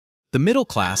The middle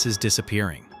class is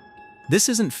disappearing. This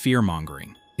isn't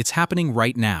fear-mongering. It's happening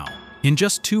right now. In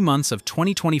just 2 months of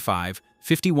 2025,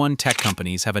 51 tech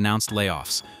companies have announced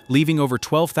layoffs, leaving over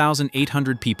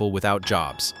 12,800 people without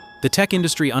jobs. The tech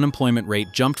industry unemployment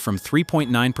rate jumped from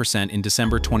 3.9% in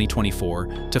December 2024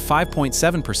 to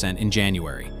 5.7% in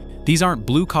January. These aren't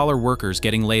blue-collar workers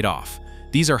getting laid off.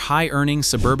 These are high-earning,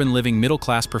 suburban-living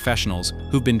middle-class professionals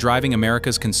who've been driving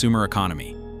America's consumer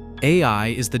economy. AI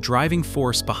is the driving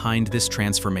force behind this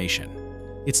transformation.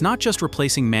 It's not just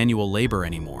replacing manual labor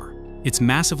anymore. It's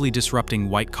massively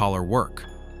disrupting white-collar work.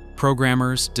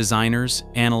 Programmers, designers,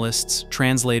 analysts,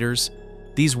 translators,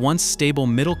 these once stable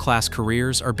middle-class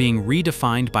careers are being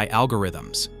redefined by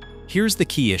algorithms. Here's the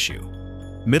key issue.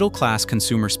 Middle-class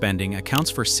consumer spending accounts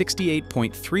for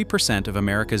 68.3% of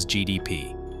America's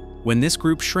GDP. When this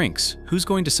group shrinks, who's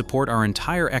going to support our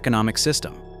entire economic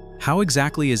system? How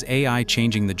exactly is AI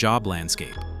changing the job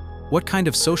landscape? What kind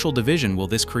of social division will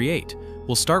this create?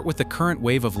 We'll start with the current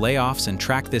wave of layoffs and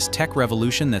track this tech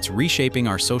revolution that's reshaping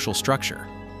our social structure.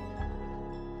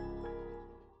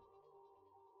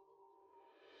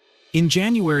 In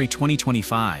January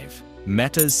 2025,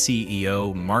 Meta's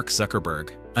CEO Mark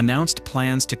Zuckerberg announced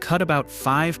plans to cut about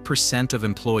 5% of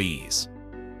employees,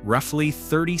 roughly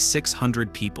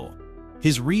 3,600 people.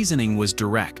 His reasoning was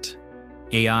direct.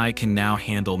 AI can now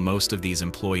handle most of these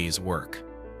employees' work.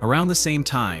 Around the same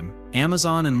time,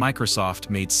 Amazon and Microsoft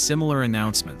made similar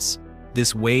announcements.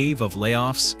 This wave of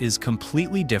layoffs is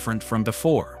completely different from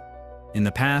before. In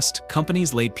the past,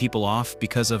 companies laid people off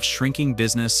because of shrinking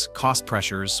business, cost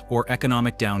pressures, or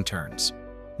economic downturns.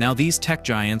 Now these tech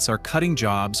giants are cutting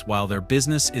jobs while their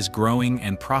business is growing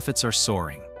and profits are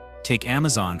soaring. Take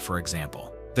Amazon, for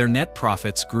example. Their net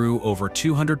profits grew over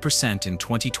 200% in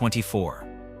 2024.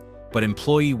 But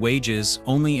employee wages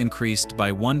only increased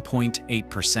by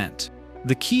 1.8%.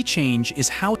 The key change is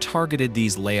how targeted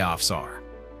these layoffs are.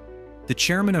 The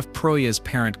chairman of Proya's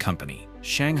parent company,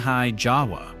 Shanghai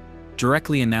Java,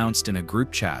 directly announced in a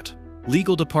group chat,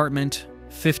 legal department,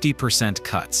 50%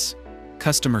 cuts.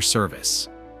 Customer service,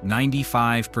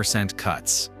 95%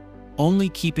 cuts. Only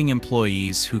keeping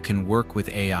employees who can work with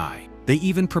AI. They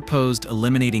even proposed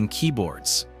eliminating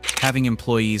keyboards, having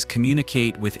employees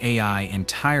communicate with AI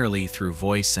entirely through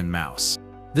voice and mouse.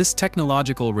 This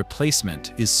technological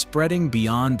replacement is spreading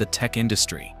beyond the tech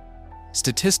industry.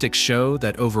 Statistics show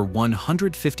that over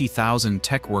 150,000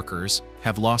 tech workers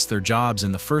have lost their jobs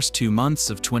in the first 2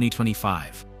 months of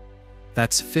 2025.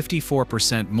 That's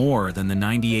 54% more than the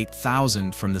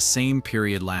 98,000 from the same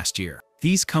period last year.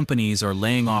 These companies are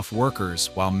laying off workers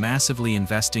while massively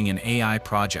investing in AI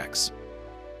projects.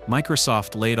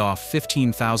 Microsoft laid off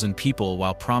 15,000 people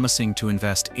while promising to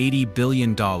invest $80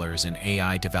 billion in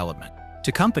AI development.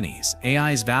 To companies,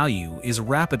 AI's value is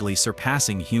rapidly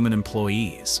surpassing human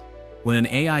employees. When an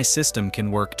AI system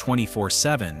can work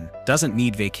 24/7, doesn't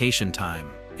need vacation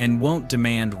time, and won't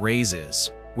demand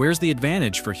raises, where's the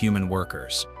advantage for human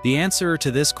workers? The answer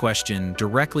to this question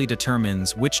directly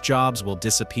determines which jobs will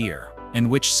disappear and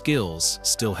which skills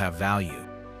still have value.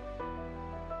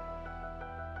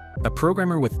 A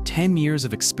programmer with 10 years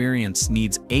of experience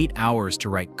needs 8 hours to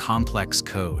write complex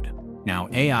code. Now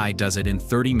AI does it in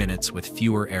 30 minutes with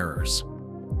fewer errors.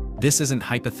 This isn't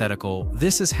hypothetical,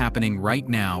 this is happening right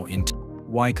now.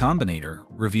 Y Combinator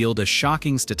revealed a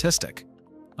shocking statistic.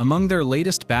 Among their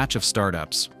latest batch of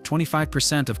startups,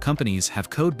 25% of companies have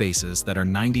code bases that are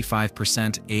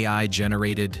 95% AI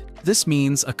generated. This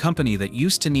means a company that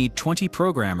used to need 20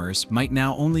 programmers might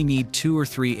now only need 2 or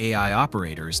 3 AI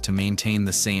operators to maintain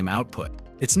the same output.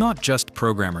 It's not just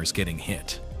programmers getting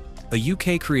hit. A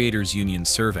UK Creators Union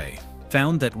survey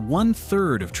found that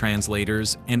 1/3 of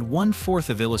translators and 1/4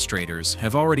 of illustrators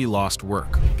have already lost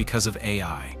work because of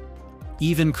AI.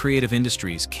 Even creative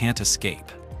industries can't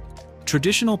escape.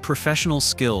 Traditional professional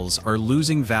skills are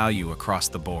losing value across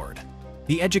the board.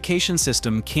 The education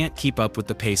system can't keep up with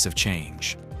the pace of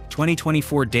change.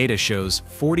 2024 data shows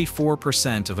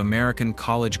 44% of American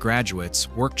college graduates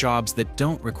work jobs that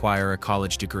don't require a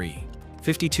college degree.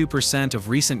 52% of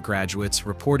recent graduates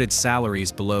reported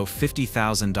salaries below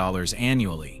 $50,000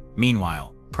 annually.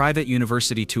 Meanwhile, private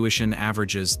university tuition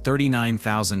averages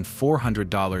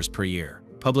 $39,400 per year.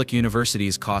 Public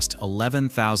universities cost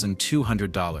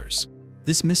 $11,200.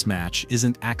 This mismatch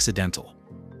isn't accidental.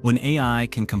 When AI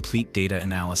can complete data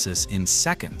analysis in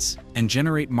seconds and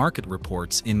generate market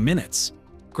reports in minutes,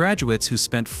 graduates who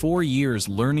spent 4 years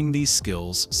learning these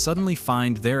skills suddenly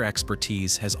find their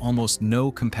expertise has almost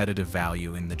no competitive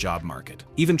value in the job market.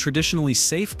 Even traditionally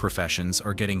safe professions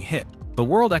are getting hit. The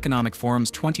World Economic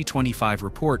Forum's 2025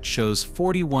 report shows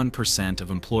 41% of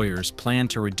employers plan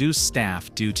to reduce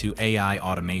staff due to AI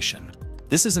automation.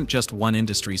 This isn't just one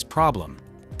industry's problem.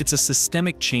 It's a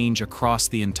systemic change across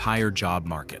the entire job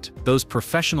market. Those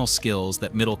professional skills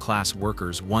that middle-class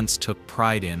workers once took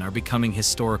pride in are becoming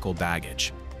historical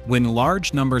baggage. When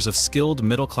large numbers of skilled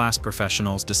middle-class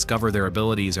professionals discover their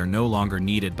abilities are no longer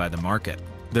needed by the market,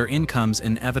 their incomes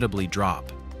inevitably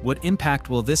drop. What impact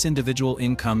will this individual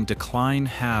income decline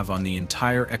have on the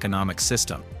entire economic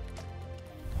system?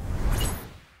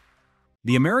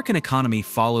 The American economy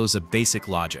follows a basic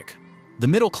logic. The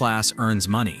middle class earns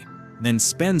money, then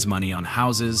spends money on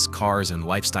houses, cars, and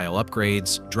lifestyle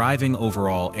upgrades, driving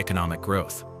overall economic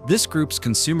growth. This group's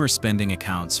consumer spending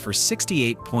accounts for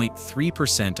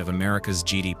 68.3% of America's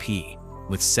GDP,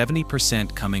 with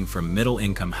 70% coming from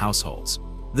middle-income households.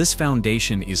 This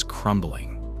foundation is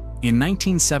crumbling. In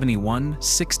 1971,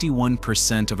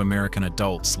 61% of American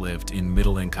adults lived in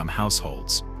middle-income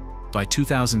households. By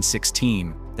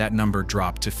 2016, that number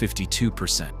dropped to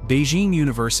 52%. Beijing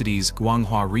University's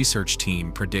Guanghua research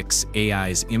team predicts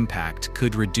AI's impact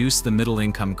could reduce the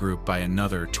middle-income group by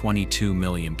another 22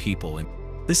 million people.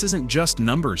 This isn't just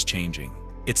numbers changing,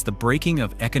 it's the breaking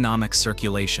of economic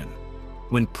circulation.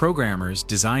 When programmers,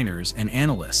 designers, and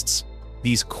analysts,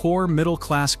 these core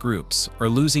middle-class groups, are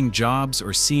losing jobs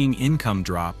or seeing income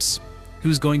drops,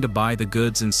 who's going to buy the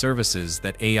goods and services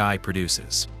that AI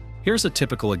produces? Here's a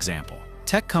typical example.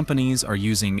 Tech companies are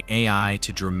using AI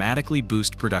to dramatically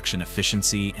boost production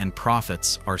efficiency, and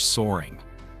profits are soaring.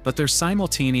 But they're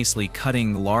simultaneously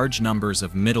cutting large numbers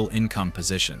of middle-income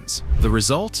positions. The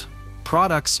result?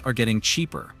 Products are getting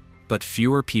cheaper, but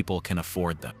fewer people can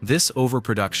afford them. This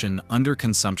overproduction,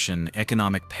 underconsumption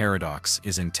economic paradox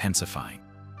is intensifying.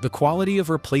 The quality of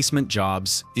replacement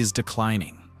jobs is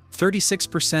declining.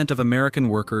 36% of American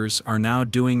workers are now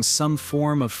doing some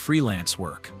form of freelance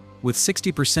work, with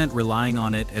 60% relying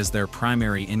on it as their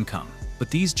primary income.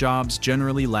 But these jobs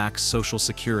generally lack social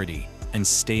security and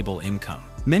stable income.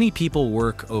 Many people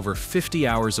work over 50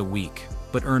 hours a week,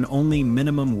 but earn only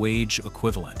minimum wage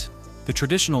equivalent. The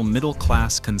traditional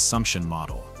middle-class consumption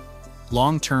model.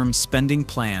 Long-term spending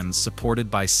plans supported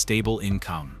by stable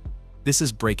income. This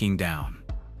is breaking down.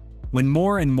 When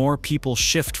more and more people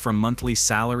shift from monthly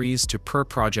salaries to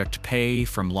per-project pay,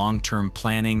 from long-term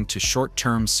planning to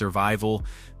short-term survival,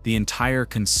 the entire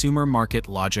consumer market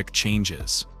logic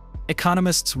changes.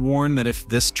 Economists warn that if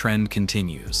this trend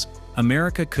continues,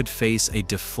 America could face a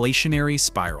deflationary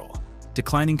spiral.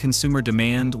 Declining consumer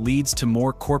demand leads to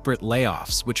more corporate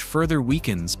layoffs, which further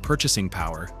weakens purchasing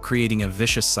power, creating a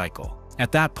vicious cycle.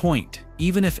 At that point,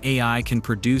 even if AI can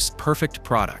produce perfect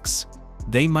products,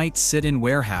 they might sit in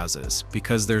warehouses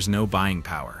because there's no buying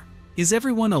power. Is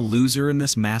everyone a loser in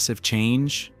this massive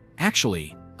change?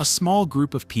 Actually, a small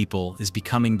group of people is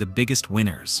becoming the biggest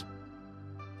winners.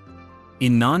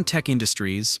 In non-tech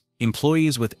industries,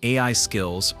 employees with AI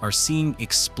skills are seeing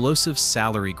explosive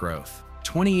salary growth,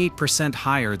 28%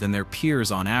 higher than their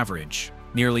peers on average,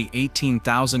 nearly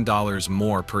 $18,000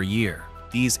 more per year.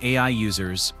 These AI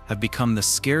users have become the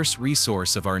scarce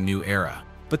resource of our new era.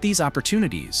 But these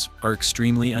opportunities are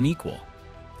extremely unequal.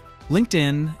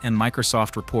 LinkedIn and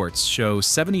Microsoft reports show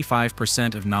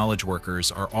 75% of knowledge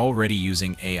workers are already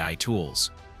using AI tools,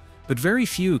 but very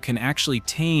few can actually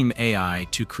tame AI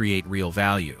to create real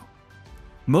value.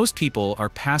 Most people are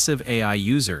passive AI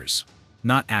users,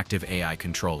 not active AI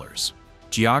controllers.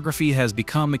 Geography has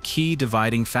become a key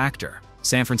dividing factor.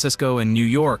 San Francisco and New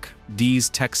York, these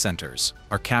tech centers,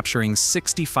 are capturing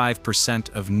 65%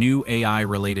 of new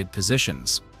AI-related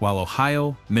positions, while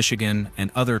Ohio, Michigan,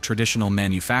 and other traditional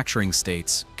manufacturing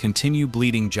states continue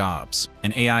bleeding jobs.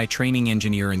 An AI training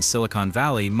engineer in Silicon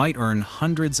Valley might earn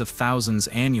hundreds of thousands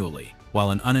annually,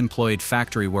 while an unemployed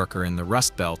factory worker in the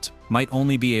Rust Belt might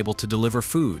only be able to deliver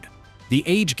food. The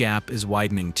age gap is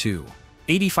widening too.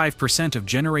 85% of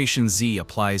Generation Z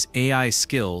applies AI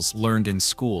skills learned in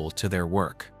school to their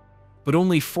work. But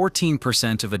only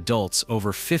 14% of adults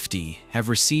over 50 have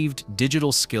received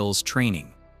digital skills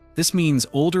training. This means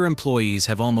older employees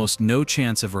have almost no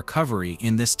chance of recovery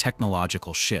in this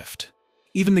technological shift.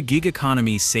 Even the gig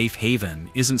economy safe haven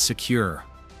isn't secure.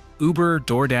 Uber,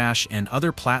 DoorDash, and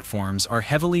other platforms are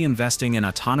heavily investing in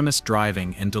autonomous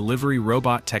driving and delivery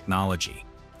robot technology.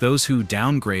 Those who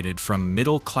downgraded from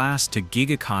middle-class to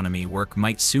gig economy work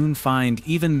might soon find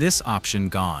even this option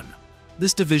gone.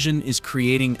 This division is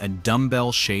creating a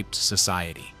dumbbell-shaped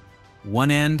society.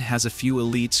 One end has a few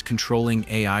elites controlling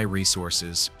AI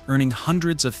resources, earning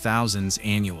hundreds of thousands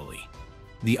annually.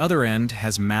 The other end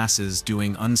has masses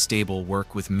doing unstable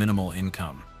work with minimal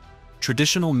income.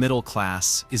 Traditional middle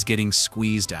class is getting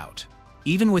squeezed out.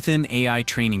 Even within AI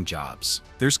training jobs,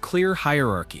 there's clear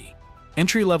hierarchy.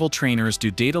 Entry-level trainers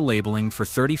do data labeling for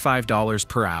 $35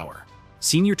 per hour.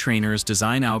 Senior trainers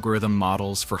design algorithm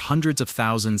models for hundreds of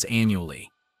thousands annually.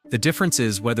 The difference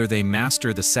is whether they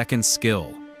master the second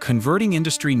skill, converting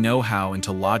industry know-how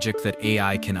into logic that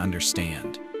AI can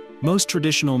understand. Most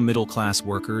traditional middle-class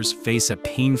workers face a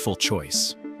painful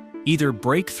choice. Either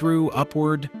break through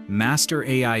upward, master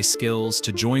AI skills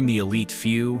to join the elite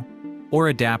few, or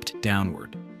adapt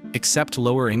downward, accept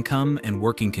lower income and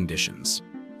working conditions.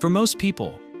 For most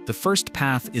people, the first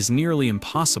path is nearly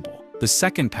impossible. The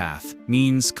second path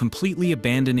means completely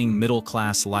abandoning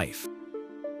middle-class life.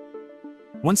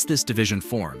 Once this division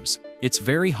forms, it's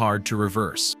very hard to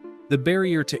reverse. The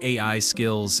barrier to AI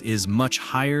skills is much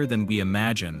higher than we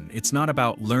imagine. It's not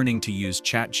about learning to use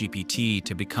ChatGPT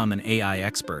to become an AI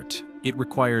expert. It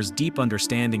requires deep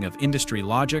understanding of industry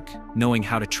logic, knowing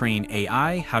how to train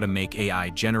AI, how to make AI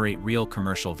generate real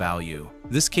commercial value.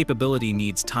 This capability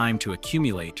needs time to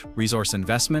accumulate, resource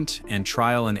investment, and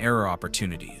trial and error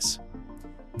opportunities.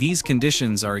 These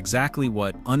conditions are exactly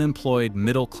what unemployed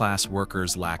middle-class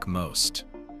workers lack most.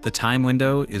 The time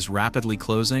window is rapidly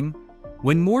closing.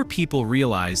 When more people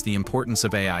realize the importance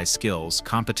of AI skills,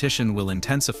 competition will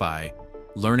intensify,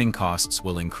 learning costs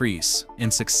will increase,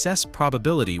 and success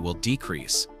probability will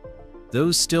decrease.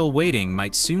 Those still waiting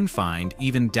might soon find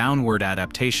even downward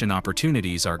adaptation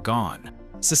opportunities are gone.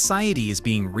 Society is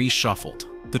being reshuffled.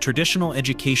 The traditional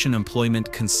education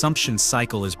employment consumption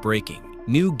cycle is breaking.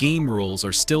 New game rules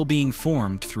are still being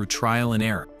formed through trial and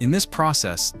error. In this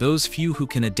process, those few who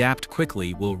can adapt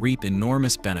quickly will reap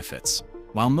enormous benefits,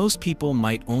 while most people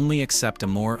might only accept a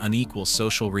more unequal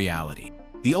social reality.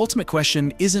 The ultimate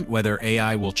question isn't whether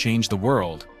AI will change the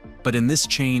world, but in this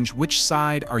change, which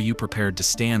side are you prepared to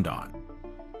stand on?